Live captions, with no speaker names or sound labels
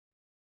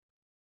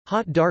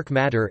Hot dark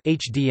matter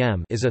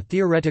 (HDM) is a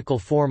theoretical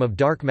form of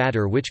dark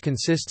matter which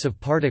consists of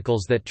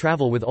particles that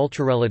travel with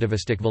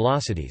ultrarelativistic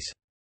velocities.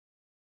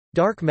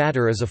 Dark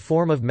matter is a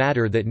form of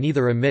matter that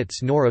neither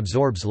emits nor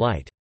absorbs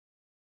light.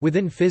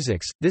 Within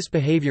physics, this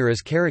behavior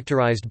is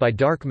characterized by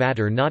dark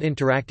matter not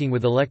interacting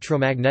with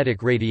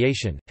electromagnetic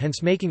radiation,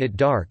 hence making it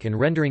dark and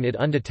rendering it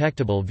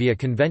undetectable via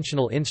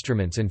conventional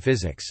instruments in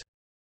physics.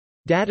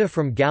 Data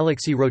from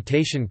galaxy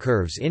rotation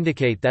curves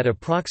indicate that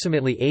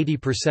approximately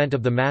 80%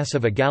 of the mass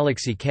of a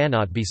galaxy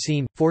cannot be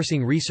seen,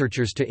 forcing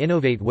researchers to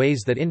innovate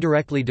ways that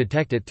indirectly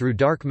detect it through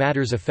dark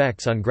matter's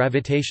effects on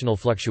gravitational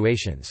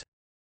fluctuations.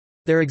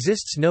 There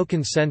exists no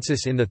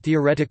consensus in the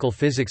theoretical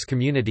physics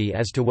community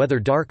as to whether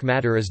dark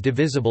matter is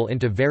divisible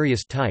into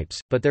various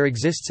types, but there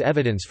exists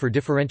evidence for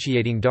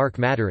differentiating dark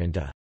matter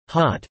into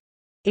hot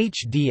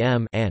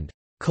 (HDM) and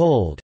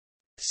cold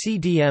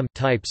 (CDM)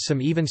 types,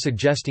 some even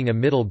suggesting a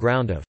middle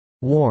ground of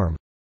warm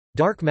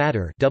dark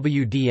matter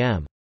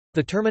 (WDM).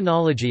 The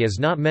terminology is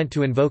not meant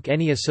to invoke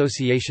any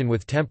association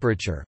with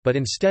temperature, but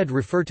instead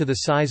refer to the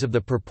size of the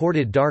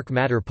purported dark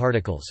matter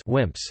particles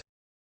 (WIMPs).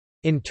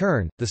 In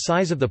turn, the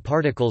size of the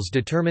particles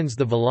determines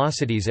the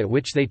velocities at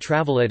which they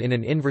travel at in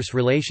an inverse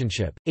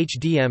relationship.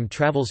 HDM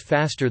travels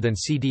faster than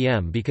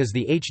CDM because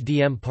the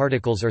HDM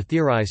particles are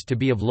theorized to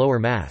be of lower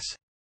mass.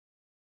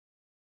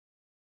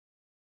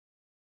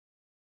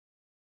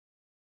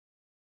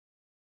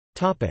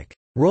 Topic: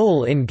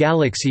 Role in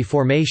galaxy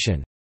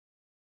formation.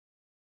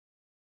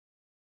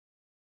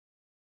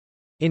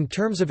 In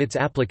terms of its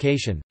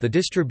application, the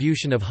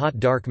distribution of hot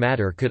dark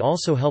matter could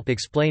also help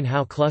explain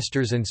how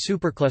clusters and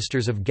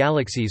superclusters of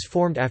galaxies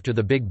formed after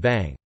the Big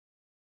Bang.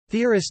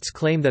 Theorists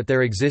claim that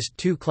there exist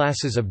two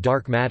classes of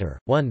dark matter: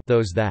 one,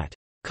 those that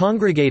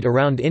congregate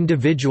around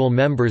individual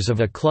members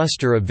of a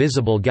cluster of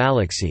visible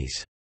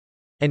galaxies,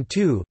 and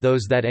two,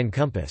 those that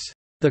encompass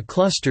the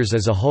clusters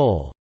as a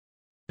whole.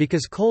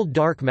 Because cold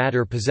dark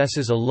matter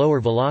possesses a lower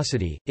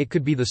velocity, it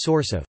could be the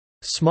source of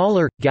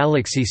smaller,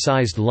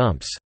 galaxy-sized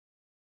lumps,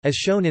 as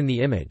shown in the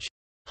image.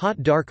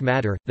 Hot dark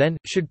matter, then,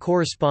 should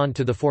correspond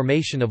to the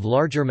formation of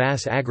larger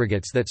mass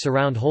aggregates that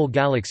surround whole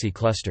galaxy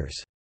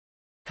clusters.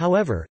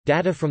 However,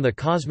 data from the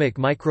cosmic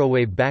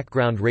microwave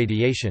background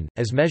radiation,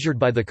 as measured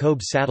by the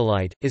COBE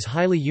satellite, is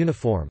highly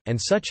uniform,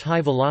 and such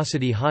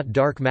high-velocity hot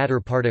dark matter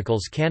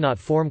particles cannot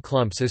form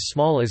clumps as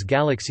small as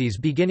galaxies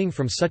beginning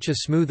from such a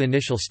smooth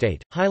initial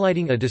state,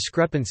 highlighting a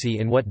discrepancy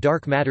in what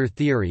dark matter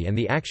theory and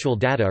the actual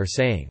data are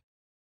saying.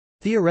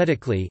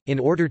 Theoretically, in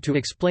order to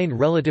explain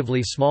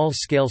relatively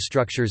small-scale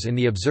structures in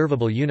the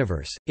observable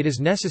universe, it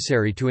is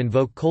necessary to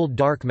invoke cold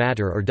dark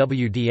matter or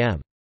WDM.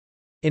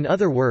 In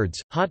other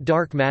words, hot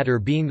dark matter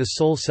being the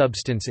sole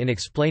substance in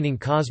explaining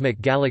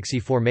cosmic galaxy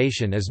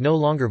formation is no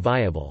longer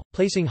viable,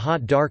 placing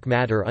hot dark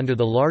matter under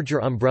the larger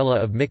umbrella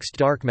of mixed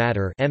dark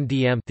matter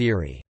 (MDM)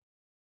 theory.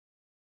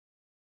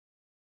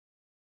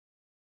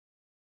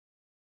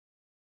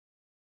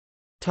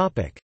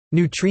 Topic: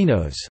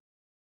 Neutrinos.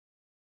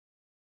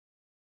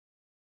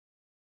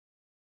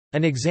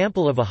 An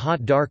example of a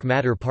hot dark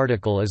matter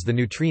particle is the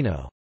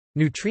neutrino.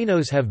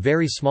 Neutrinos have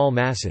very small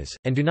masses,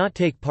 and do not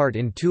take part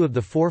in two of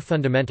the four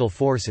fundamental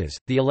forces,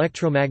 the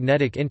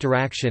electromagnetic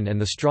interaction and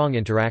the strong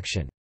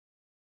interaction.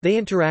 They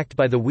interact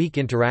by the weak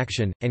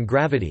interaction, and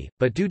gravity,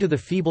 but due to the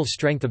feeble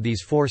strength of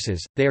these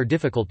forces, they are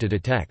difficult to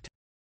detect.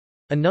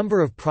 A number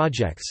of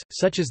projects,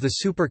 such as the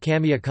Super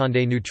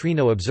Kamiokande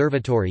Neutrino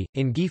Observatory,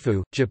 in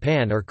Gifu,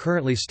 Japan, are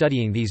currently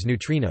studying these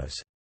neutrinos.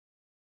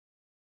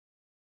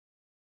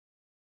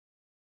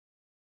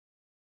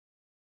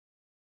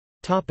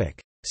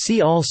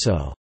 See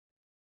also: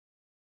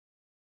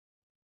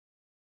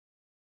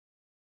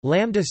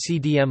 Lambda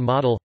CDM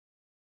model,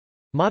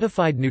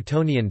 Modified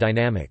Newtonian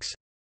dynamics.